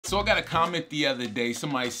So I got a comment the other day.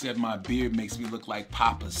 Somebody said my beard makes me look like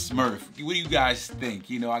Papa Smurf. What do you guys think?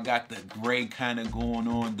 You know, I got the gray kind of going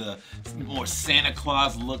on, the more Santa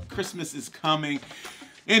Claus look. Christmas is coming.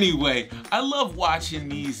 Anyway, I love watching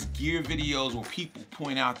these gear videos where people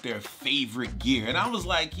point out their favorite gear. And I was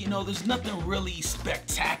like, you know, there's nothing really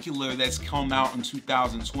spectacular that's come out in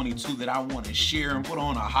 2022 that I want to share and put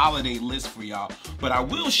on a holiday list for y'all. But I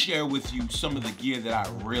will share with you some of the gear that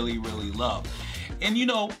I really, really love. And you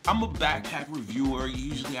know, I'm a backpack reviewer.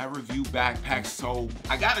 Usually I review backpacks, so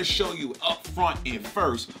I gotta show you up front and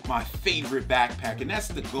first my favorite backpack, and that's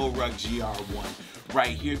the GoRuck GR1 right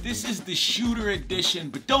here. This is the shooter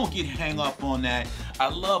edition, but don't get hung up on that. I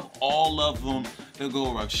love all of them. The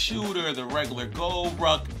GoRuck shooter, the regular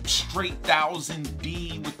GoRuck straight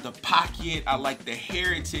 1000D with the pocket. I like the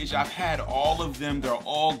heritage. I've had all of them. They're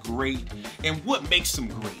all great. And what makes them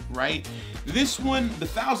great, right? This one, the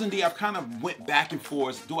 1000D, I've kind of went back and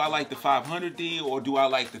forth. Do I like the 500D or do I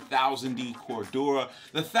like the 1000D Cordura?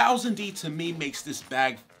 The 1000D to me makes this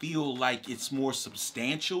bag feel like it's more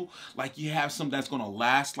substantial, like you have something that's gonna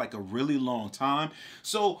last like a really long time.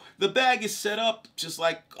 So the bag is set up just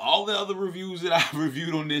like all the other reviews that I've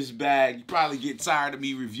reviewed on this bag. You probably get tired of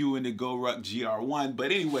me reviewing the GoRuck GR1,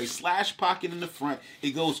 but anyway, slash pocket in the front.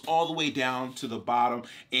 It goes all the way down to the bottom,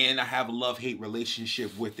 and I have a love-hate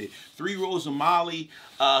relationship with it. 3 rows of Molly,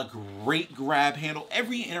 great grab handle.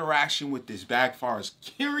 Every interaction with this bag, as far as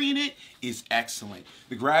carrying it, is excellent.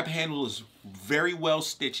 The grab handle is very well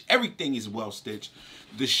stitched. Everything is well stitched.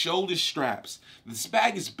 The shoulder straps. This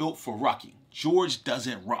bag is built for rucking. George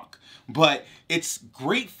doesn't ruck, but it's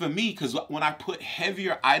great for me because when I put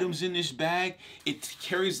heavier items in this bag, it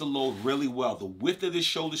carries the load really well. The width of the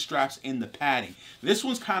shoulder straps and the padding. This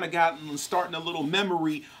one's kind of starting a little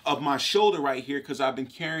memory of my shoulder right here because I've been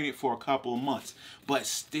carrying it for a couple of months, but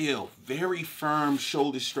still very firm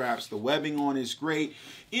shoulder straps. The webbing on is great.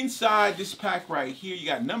 Inside this pack right here, you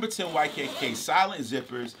got number 10 YKK silent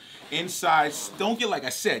zippers. Inside, don't get, like I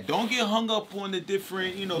said, don't get hung up on the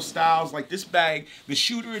different, you know, styles. Like this bag, the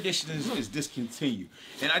shooter edition is discontinued.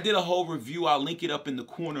 And I did a whole review. I'll link it up in the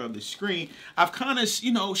corner of the screen. I've kind of,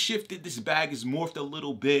 you know, shifted. This bag is morphed a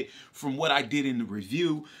little bit from what I did in the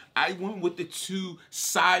review. I went with the 2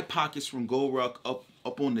 side pockets from GoRuck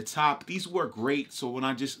up on the top. These work great, so when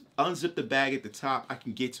I just unzip the bag at the top, I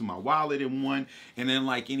can get to my wallet in one, and then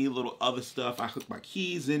like any little other stuff, I hook my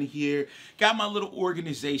keys in here. Got my little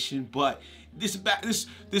organization, but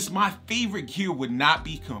this my favorite gear would not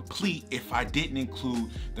be complete if I didn't include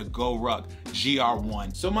the GoRuck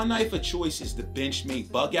GR1. So my knife of choice is the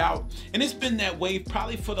Benchmade Bug Out, and it's been that way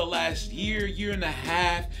probably for the last year and a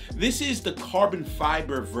half. This is the carbon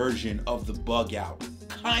fiber version of the Bug Out,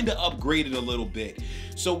 kind of upgraded a little bit.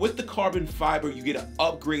 So with the carbon fiber, you get an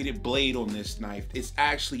upgraded blade on this knife. It's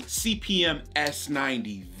actually CPM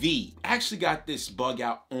S90V. I actually got this Bug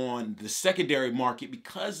Out on the secondary market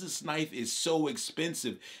because this knife is so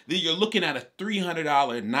expensive that you're looking at a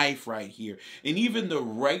 $300 knife right here. And even the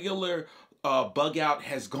regular Bug Out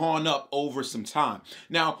has gone up over some time.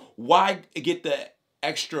 Now, why get the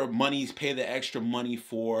extra money, pay the extra money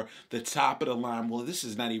for the top of the line? Well, this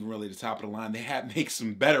is not even really the top of the line. They have make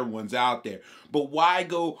some better ones out there. But why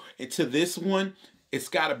go into this one? It's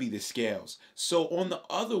got to be the scales. So on the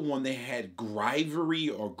other one, they had grievery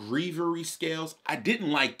scales. I didn't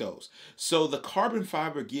like those. So the carbon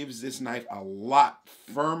fiber gives this knife a lot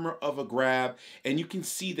firmer of a grab, and you can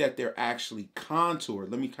see that they're actually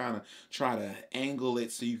contoured. Let me kind of try to angle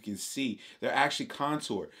it so you can see. They're actually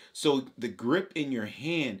contoured. So the grip in your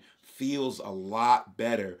hand feels a lot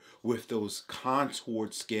better with those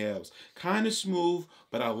contoured scales. Kind of smooth,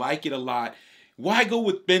 but I like it a lot. Why go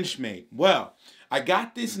with Benchmade? Well, I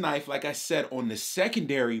got this knife, like I said, on the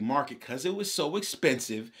secondary market because it was so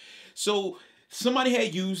expensive. So somebody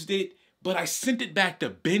had used it, but I sent it back to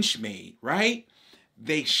Benchmade, right?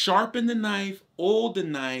 They sharpened the knife, oiled the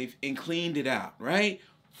knife, and cleaned it out, right?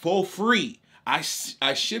 For free. I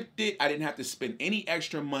shipped it. I didn't have to spend any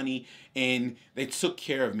extra money, and they took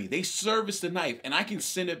care of me. They serviced the knife, and I can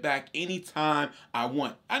send it back anytime I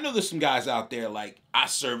want. I know there's some guys out there like, I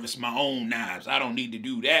service my own knives. I don't need to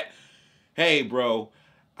do that. Hey, bro,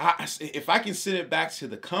 if I can send it back to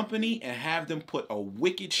the company and have them put a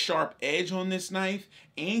wicked sharp edge on this knife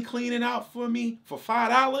and clean it out for me for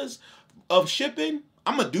 $5 of shipping,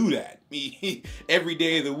 I'm going to do that every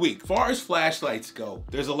day of the week. As far as flashlights go,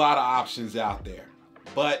 there's a lot of options out there.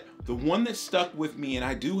 But the one that stuck with me, and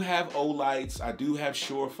I do have Olights, I do have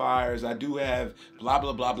Surefires, I do have blah,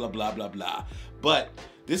 blah, blah, blah, blah, blah, blah. But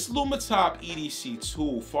this Lumatop EDC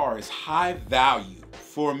tool, far as high value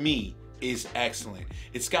for me, is excellent.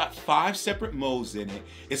 It's got 5 separate modes in it.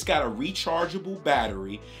 It's got a rechargeable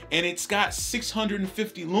battery, and it's got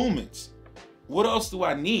 650 lumens. What else do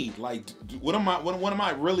I need? Like, what am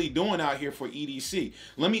I really doing out here for EDC?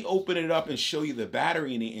 Let me open it up and show you the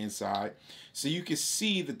battery in the inside, so you can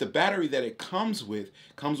see that the battery that it comes with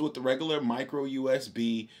the regular micro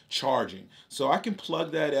USB charging. So I can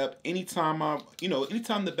plug that up anytime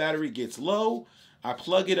anytime the battery gets low, I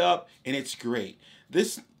plug it up and it's great.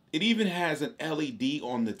 It even has an LED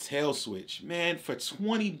on the tail switch. Man, for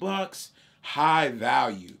 20 bucks, high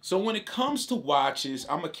value. So when it comes to watches,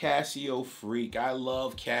 I'm a Casio freak. I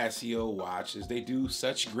love Casio watches. They do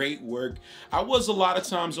such great work. I was a lot of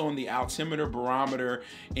times on the altimeter, barometer,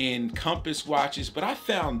 and compass watches, but I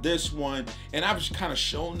found this one, and I've just kind of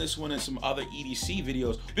shown this one in some other EDC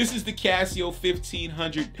videos. This is the Casio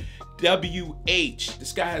 1500 WH.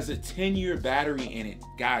 This guy has a 10-year battery in it.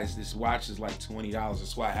 Guys, this watch is like $20.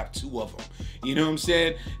 That's why I have 2 of them. You know what I'm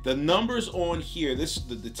saying? The numbers on here,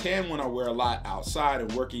 the tan one I wear a lot outside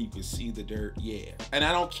and working, you can see the dirt, yeah. And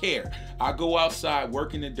I don't care. I go outside,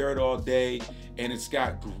 work in the dirt all day, and it's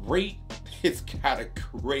got a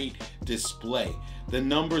great display. The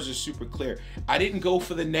numbers are super clear. I didn't go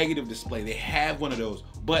for the negative display. They have one of those.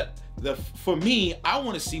 But for me, I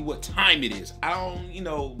want to see what time it is. I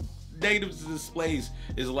don't, negative displays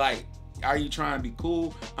is like, are you trying to be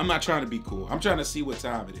cool? I'm not trying to be cool. I'm trying to see what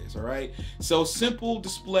time it is, all right? So simple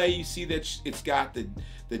display, you see that it's got the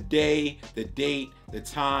day, the date, the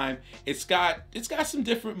time. It's got some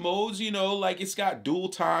different modes, like it's got dual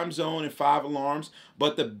time zone and 5 alarms.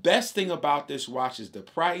 But the best thing about this watch is the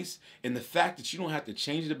price and the fact that you don't have to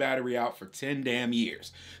change the battery out for 10 damn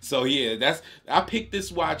years. So yeah, I picked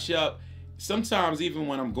this watch up. Sometimes even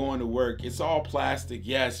when I'm going to work, it's all plastic,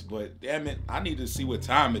 yes, but damn it, I need to see what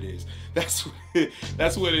time it is. That's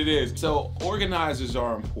what it is. So organizers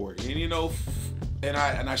are important, and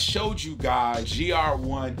I showed you guys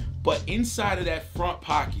GR1, but inside of that front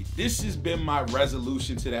pocket, this has been my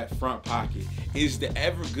resolution to that front pocket, is the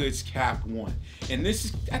Evergoods Cap 1. And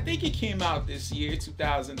I think it came out this year,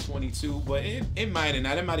 2022, but it might have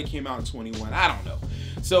not. It might have came out in 21, I don't know.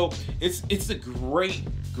 So it's a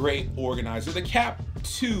great organizer. The Cap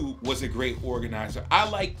 2 was a great organizer. I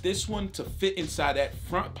like this one to fit inside that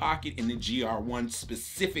front pocket in the GR1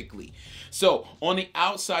 specifically. So on the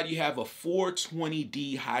outside, you have a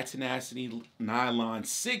 420D high tenacity nylon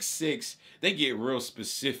 6.6. They get real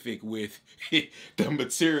specific with the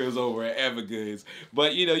materials over at Evergoods.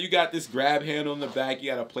 But you got this grab handle in the back.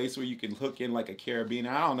 You got a place where you can hook in like a carabiner.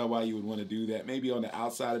 I don't know why you would want to do that. Maybe on the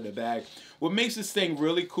outside of the bag. What makes this thing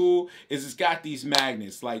really cool is it's got these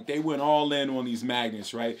magnets. Like, they went all in on these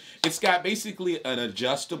magnets, right? It's got basically an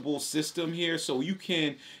adjustable system here, so you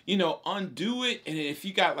can, undo it, and if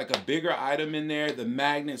you got like a bigger item in there, the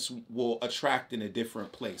magnets will attract in a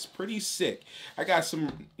different place. Pretty sick. I got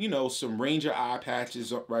some, some Ranger eye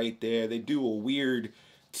patches up right there. They do a weird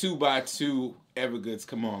 2x2 Evergoods.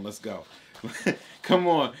 Come on, let's go. Come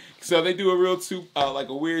on. So they do a real like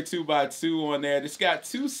a weird 2x2 on there. It's got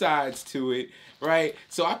 2 sides to it, right?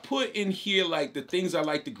 So I put in here like the things I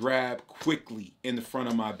like to grab quickly in the front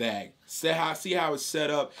of my bag. See how it's set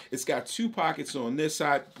up? It's got 2 pockets on this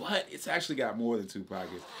side, but it's actually got more than 2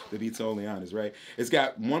 pockets, to be totally honest, right? It's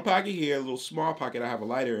got 1 pocket here, a little small pocket I have a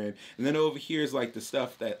lighter in, and then over here is like the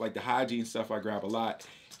stuff like the hygiene stuff I grab a lot.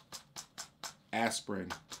 Aspirin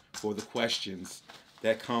for the questions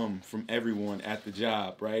that come from everyone at the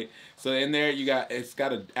job, right? So in there it's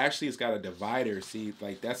got a divider. See,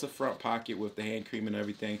 like that's a front pocket with the hand cream and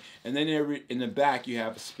everything. And then in the back you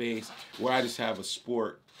have a space where I just have a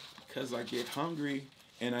sport because I get hungry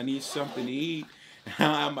and I need something to eat.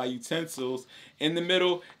 I have my utensils. In the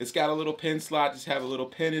middle, it's got a little pen slot, just have a little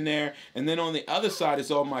pen in there. And then on the other side is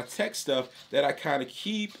all my tech stuff that I kind of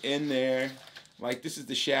keep in there. Like this is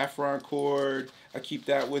the Chevron cord. I keep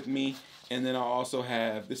that with me. And then I also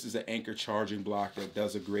have, this is an Anchor charging block that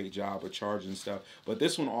does a great job of charging stuff. But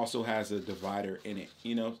this one also has a divider in it,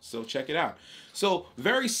 so check it out. So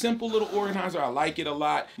very simple little organizer. I like it a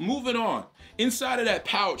lot. Moving on. Inside of that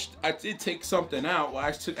pouch, I did take something out. Well,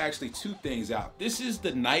 I took actually 2 things out. This is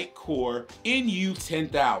the nitecore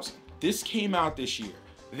NU10000. This came out this year.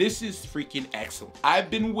 This is freaking excellent. I've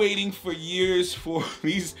been waiting for years for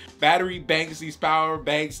these battery banks, these power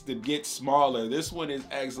banks to get smaller. This one is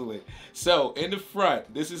excellent. So in the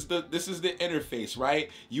front, this is the interface, right?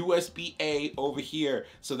 USB-A over here,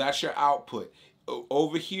 so that's your output.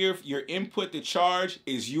 Over here, your input to charge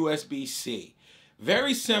is USB-C.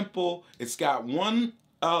 Very simple. It's got 1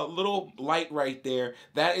 little light right there.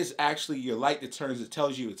 That is actually your light that turns. It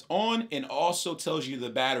tells you it's on, and also tells you the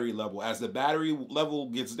battery level. As the battery level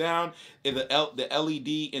gets down, the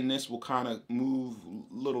LED in this will kind of move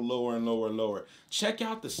a little lower and lower and lower. Check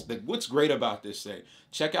out this. What's great about this thing?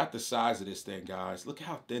 Check out the size of this thing, guys. Look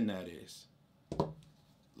how thin that is.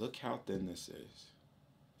 Look how thin this is.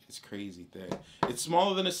 It's crazy thing. It's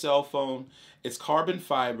smaller than a cell phone. It's carbon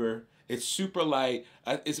fiber. It's super light.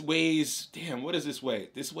 It weighs, damn, what does this weigh?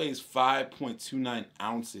 This weighs 5.29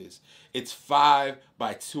 ounces. It's 5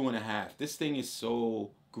 by 2.5. This thing is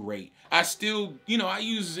so great. I still, I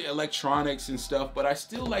use electronics and stuff, but I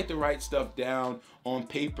still like to write stuff down on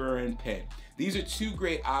paper and pen. These are two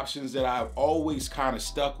great options that I've always kind of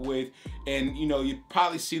stuck with, and you've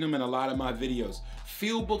probably seen them in a lot of my videos.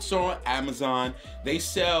 Field books are on Amazon. They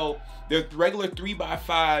sell their regular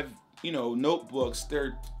 3x5, notebooks.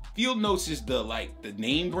 Their Field Notes is the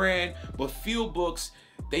name brand, but Field Books,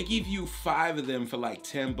 they give you 5 of them for like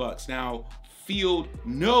 10 bucks. Now, Field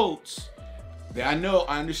Notes, I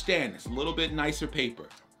understand, it's a little bit nicer paper,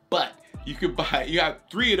 but you have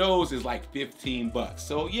 3 of those is like 15 bucks.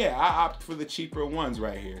 So yeah, I opt for the cheaper ones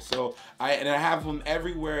right here. So I have them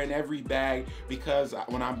everywhere in every bag, because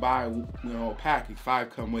when I buy a pack, 5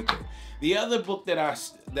 come with it. The other book that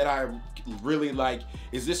I really like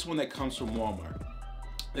is this one that comes from Walmart.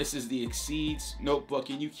 This is the Exceeds notebook,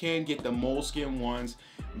 and you can get the moleskin ones,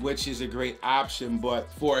 which is a great option, but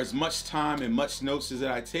for as much time and much notes as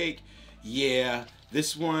I take, yeah,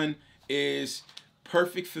 this one is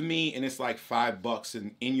perfect for me, and it's like 5 bucks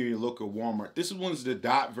in your local Walmart. This one's the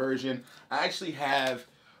dot version. I actually have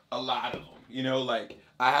a lot of them,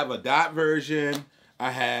 I have a dot version,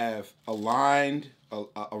 I have a lined,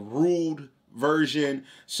 a ruled version.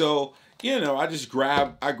 So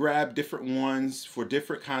I grab different ones for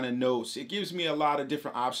different kind of notes. It gives me a lot of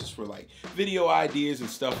different options for like video ideas and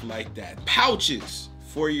stuff like that. Pouches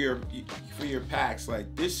for your packs.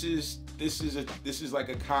 Like this is like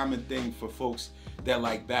a common thing for folks that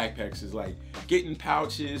like backpacks, is like getting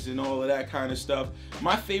pouches and all of that kind of stuff.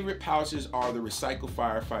 My favorite pouches are the Recycle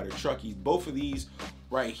Firefighter Truckie. Both of these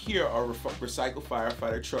right here are Recycle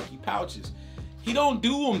Firefighter Truckie pouches. He don't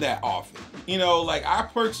do them that often. I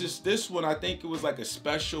purchased this one, I think it was like a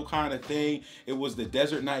special kind of thing. It was the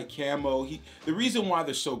Desert Night Camo. The reason why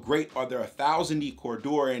they're so great are they're 1,000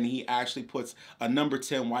 nitecore, and he actually puts a number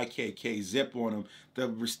 10 YKK zip on them. The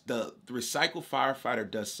Recycle Firefighter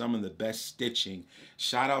does some of the best stitching.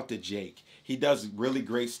 Shout out to Jake. He does really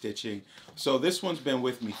great stitching. So this one's been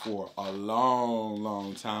with me for a long,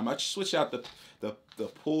 long time. I just switch out the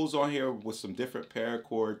pulls on here with some different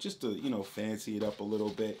paracord just to fancy it up a little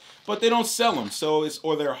bit, but they don't sell them,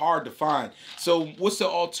 or they're hard to find. So what's the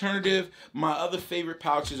alternative? My other favorite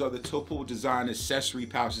pouches are the Topo Design accessory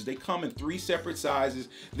pouches. They come in 3 separate sizes.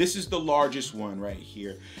 This is the largest one right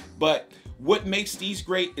here, but what makes these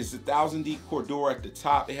great is the 1,000 nitecore at the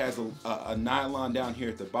top. It has a nylon down here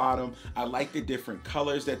at the bottom. I like the different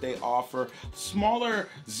colors that they offer. Smaller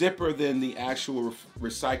zipper than the actual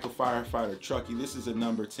Recycle Firefighter Truckie. This is a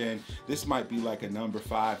number 10. This might be like a number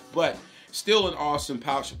 5, but still an awesome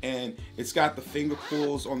pouch, and it's got the finger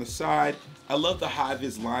pulls on the side. I love the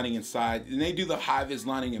high-vis lining inside, and they do the high-vis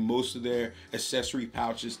lining in most of their accessory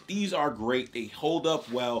pouches. These are great. They hold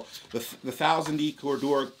up well. The 1,000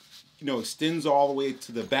 nitecore extends all the way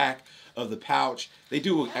to the back of the pouch. They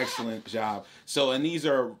do an excellent job. So, and these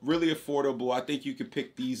are really affordable. I think you could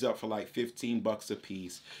pick these up for like 15 bucks a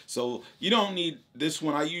piece. So you don't need this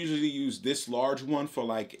one. I usually use this large one for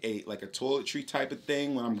like a toiletry type of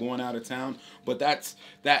thing when I'm going out of town. But that's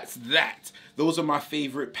that. Those are my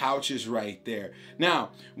favorite pouches right there.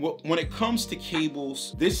 Now, when it comes to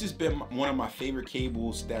cables, this has been one of my favorite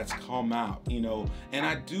cables that's come out, and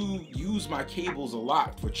I do use my cables a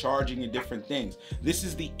lot for charging and different things. This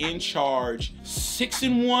is the InCharge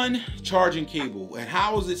 6-in-1 charging cable. And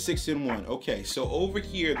how is it 6-in-1? Okay, so over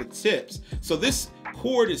here, the tips. So this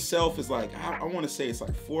cord itself is like, I want to say it's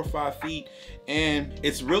like 4 or 5 feet, and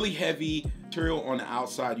it's really heavy material on the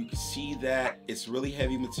outside. You can see that it's really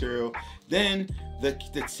heavy material. Then the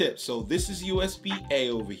tip. So this is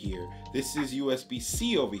USB-A over here. This is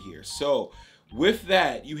USB-C over here. So with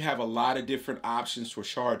that, you have a lot of different options for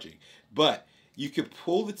charging, but you could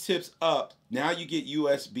pull the tips up. Now you get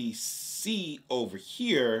USB-C over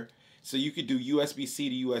here. So you could do USB-C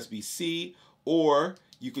to USB-C, or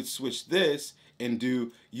you could switch this and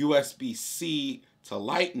do USB-C to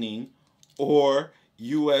Lightning, or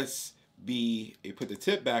you put the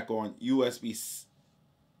tip back on, USB-C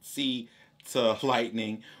to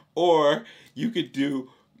Lightning, or you could do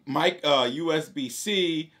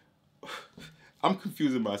USB-C. I'm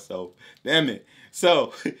confusing myself. Damn it.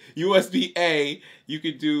 So USB-A, you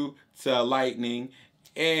could do to lightning,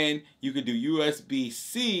 and you could do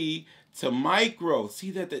USB-C to micro.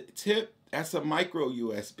 See that the tip? That's a micro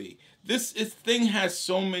USB. This thing has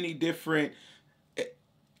so many different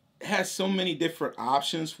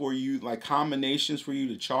options for you, like combinations for you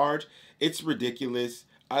to charge. It's ridiculous.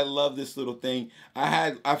 I love this little thing.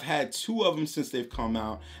 I've had two of them since they've come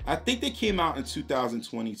out. I think they came out in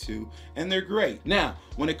 2022, and they're great. Now,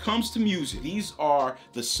 when it comes to music, these are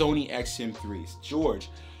the Sony XM3s. George,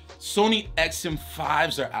 Sony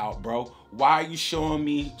XM5s are out, bro. Why are you showing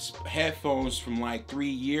me headphones from like 3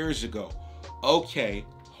 years ago? Okay,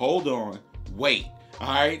 hold on, wait.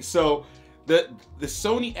 All right, so the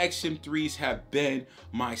Sony XM3s have been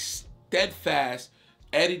my steadfast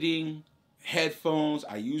editing headphones.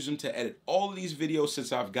 I use them to edit all of these videos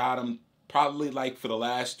since I've got them, probably like for the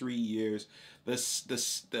last 3 years.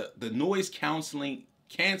 The noise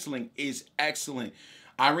canceling is excellent.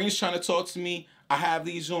 Irene's trying to talk to me. I have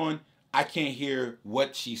these on. I can't hear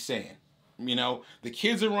what she's saying. You know, the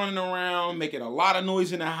kids are running around, making a lot of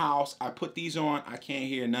noise in the house. I put these on. I can't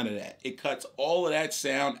hear none of that. It cuts all of that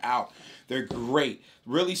sound out. They're great.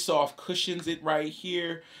 Really soft cushions it right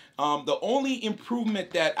here. The only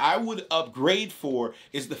improvement that I would upgrade for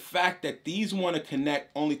is the fact that these want to connect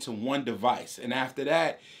only to one device. And after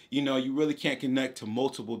that, you know, you really can't connect to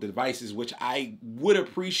multiple devices, which I would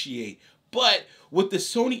appreciate. But with the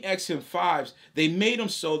Sony XM5s, they made them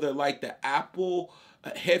so they're like the Apple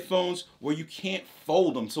headphones where you can't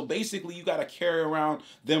fold them. So basically, you got to carry around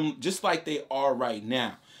them just like they are right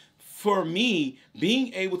now. For me,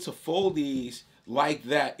 being able to fold these like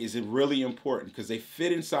that is really important because they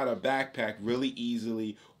fit inside a backpack really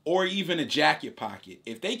easily, or even a jacket pocket.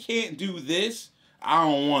 If they can't do this, I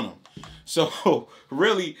don't want them. So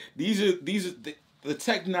really, these are the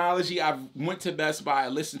technology. I went to Best Buy, I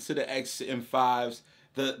listened to the XM5s.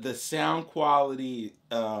 The sound quality,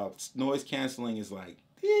 noise canceling is like,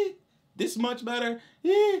 this much better,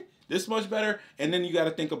 this much better. And then you got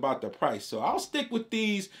to think about the price. So I'll stick with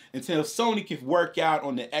these until Sony can work out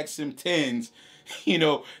on the XM10s. You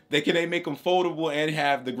know, they make them foldable and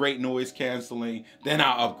have the great noise canceling. Then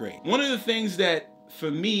I'll upgrade. One of the things that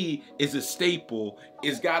for me is a staple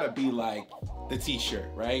is gotta be like the t-shirt,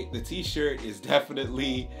 right? The t-shirt is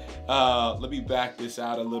definitely, let me back this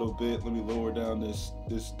out a little bit. Let me lower down this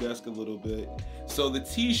desk a little bit. So the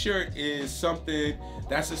t-shirt is something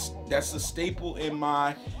that's a staple in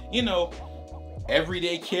my, you know,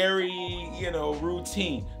 everyday carry, you know,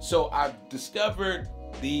 routine. So I've discovered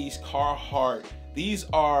these Carhartt. These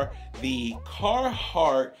are the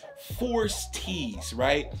Carhartt Force tees,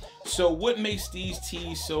 right? So what makes these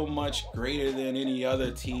tees so much greater than any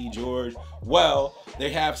other tee, George? Well,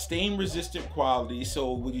 they have stain resistant quality.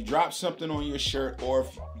 So when you drop something on your shirt, or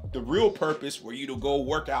if the real purpose for you to go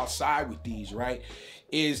work outside with these, right,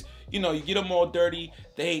 is, you know, you get them all dirty.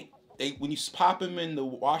 When you pop them in the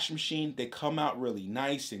washing machine, they come out really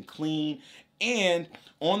nice and clean. And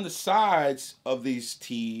on the sides of these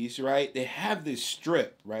tees, right, they have this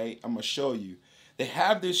strip, right? I'm gonna show you. They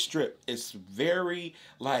have this strip. It's very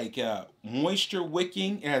like moisture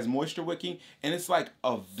wicking. It has moisture wicking, and it's like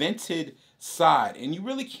a vented side. And you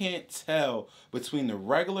really can't tell between the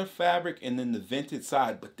regular fabric and then the vented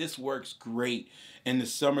side, but this works great in the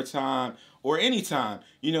summertime or anytime.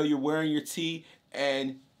 You know, you're wearing your tee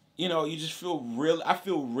and you know, you just feel I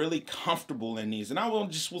feel really comfortable in these. And I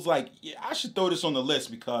just was like, yeah, I should throw this on the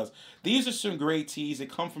list because these are some great tees. They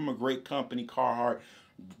come from a great company, Carhartt.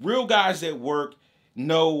 Real guys at work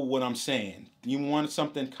know what I'm saying. You want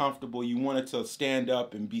something comfortable. You want it to stand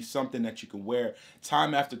up and be something that you can wear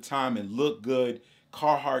time after time and look good.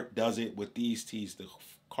 Carhartt does it with these tees, the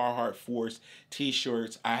Carhartt Force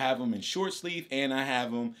t-shirts. I have them in short sleeve and I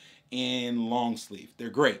have them in long sleeve. They're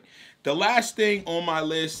great. The last thing on my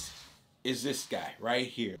list is this guy right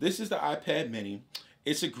here. This is the iPad mini.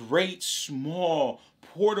 It's a great small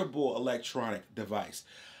portable electronic device.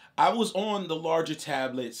 I was on the larger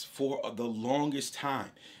tablets for the longest time,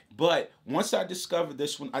 but once I discovered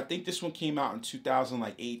this one, I think this one came out in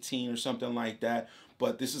 2018 or something like that,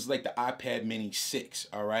 but this is like the iPad mini 6,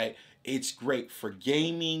 all right? It's great for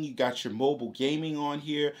gaming. You got your mobile gaming on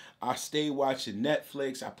here. I stay watching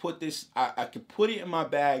Netflix. I can put it in my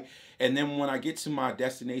bag, and then when I get to my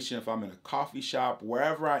destination, if I'm in a coffee shop,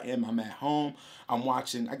 wherever I am, I'm at home, I'm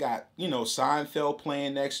watching, I got, you know, Seinfeld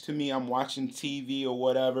playing next to me, I'm watching TV or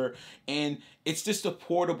whatever, and it's just a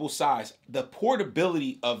portable size. The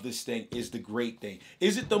portability of this thing is the great thing.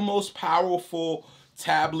 Is it the most powerful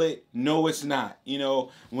tablet? No, it's not. You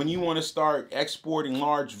know, when you want to start exporting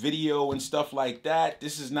large video and stuff like that,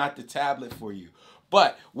 this is not the tablet for you.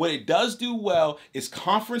 But what it does do well is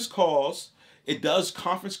conference calls. It does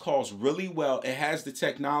conference calls really well. It has the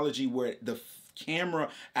technology where the camera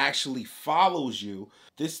actually follows you.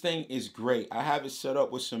 This thing is great. I have it set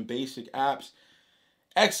up with some basic apps.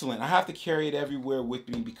 Excellent. I have to carry it everywhere with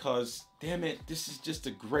me because, damn it, this is just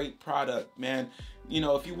a great product, man. You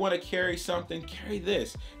know, if you want to carry something, carry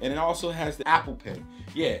this. And it also has the Apple Pay.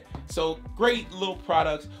 Yeah, so great little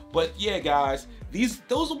products. But yeah, guys,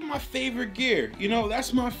 those are my favorite gear. You know,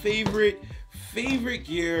 that's my favorite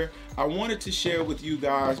gear I wanted to share with you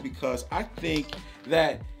guys because I think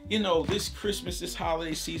that, you know, this Christmas, this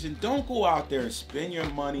holiday season, don't go out there and spend your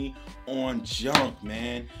money on junk,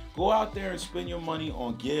 man. Go out there and spend your money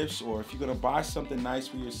on gifts, or if you're gonna buy something nice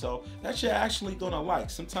for yourself that you're actually gonna like.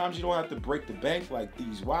 Sometimes you don't have to break the bank like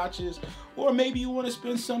these watches, or maybe you wanna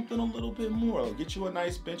spend something a little bit more. Get you a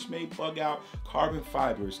nice Benchmade bug out carbon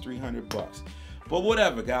fiber, it's 300 bucks. But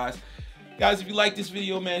whatever, guys. Guys, if you like this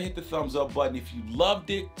video, man, hit the thumbs up button. If you loved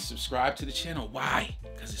it, subscribe to the channel. Why?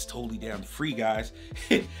 Because it's totally damn free, guys.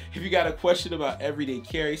 If you got a question about everyday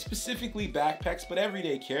carry, specifically backpacks, but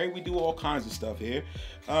everyday carry, we do all kinds of stuff here.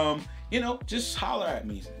 You know, just holler at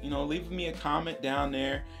me. You know, leave me a comment down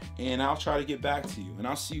there, and I'll try to get back to you. And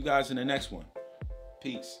I'll see you guys in the next one.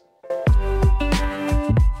 Peace.